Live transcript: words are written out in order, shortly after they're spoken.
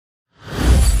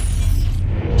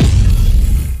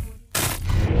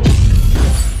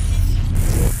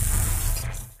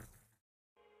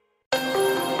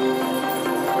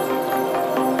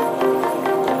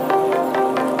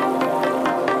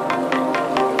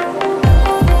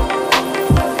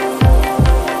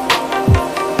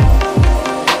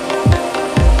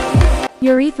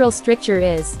urethral stricture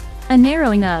is a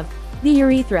narrowing of the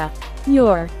urethra.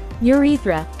 Your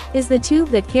urethra is the tube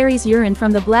that carries urine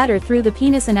from the bladder through the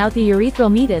penis and out the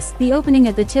urethral meatus, the opening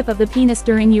at the tip of the penis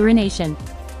during urination.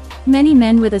 Many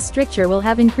men with a stricture will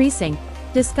have increasing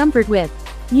discomfort with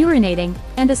urinating,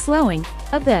 and a slowing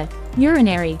of the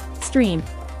urinary stream.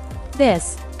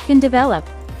 This can develop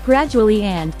gradually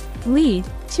and lead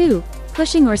to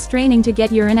pushing or straining to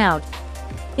get urine out.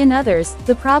 In others,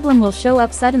 the problem will show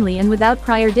up suddenly and without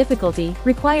prior difficulty,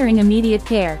 requiring immediate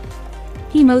care.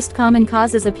 The most common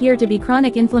causes appear to be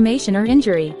chronic inflammation or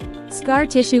injury. Scar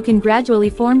tissue can gradually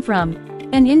form from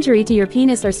an injury to your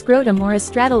penis or scrotum, or a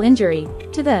straddle injury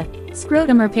to the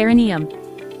scrotum or perineum.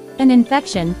 An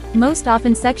infection, most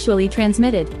often sexually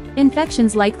transmitted.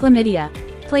 Infections like chlamydia.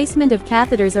 Placement of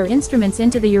catheters or instruments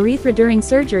into the urethra during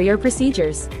surgery or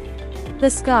procedures. The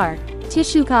scar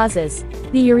tissue causes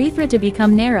the urethra to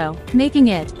become narrow, making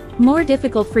it more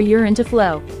difficult for urine to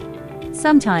flow.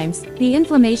 Sometimes, the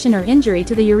inflammation or injury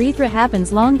to the urethra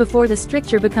happens long before the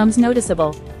stricture becomes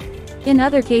noticeable. In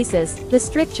other cases, the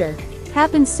stricture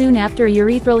happens soon after a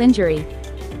urethral injury.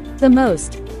 The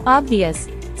most obvious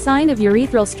sign of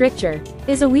urethral stricture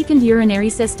is a weakened urinary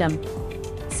system.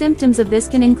 Symptoms of this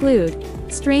can include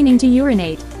straining to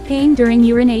urinate, pain during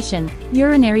urination,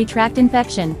 urinary tract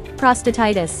infection,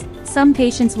 prostatitis. Some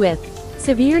patients with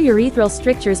severe urethral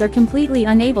strictures are completely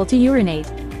unable to urinate.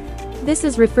 This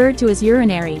is referred to as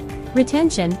urinary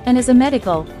retention, and is a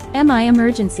medical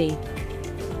emergency.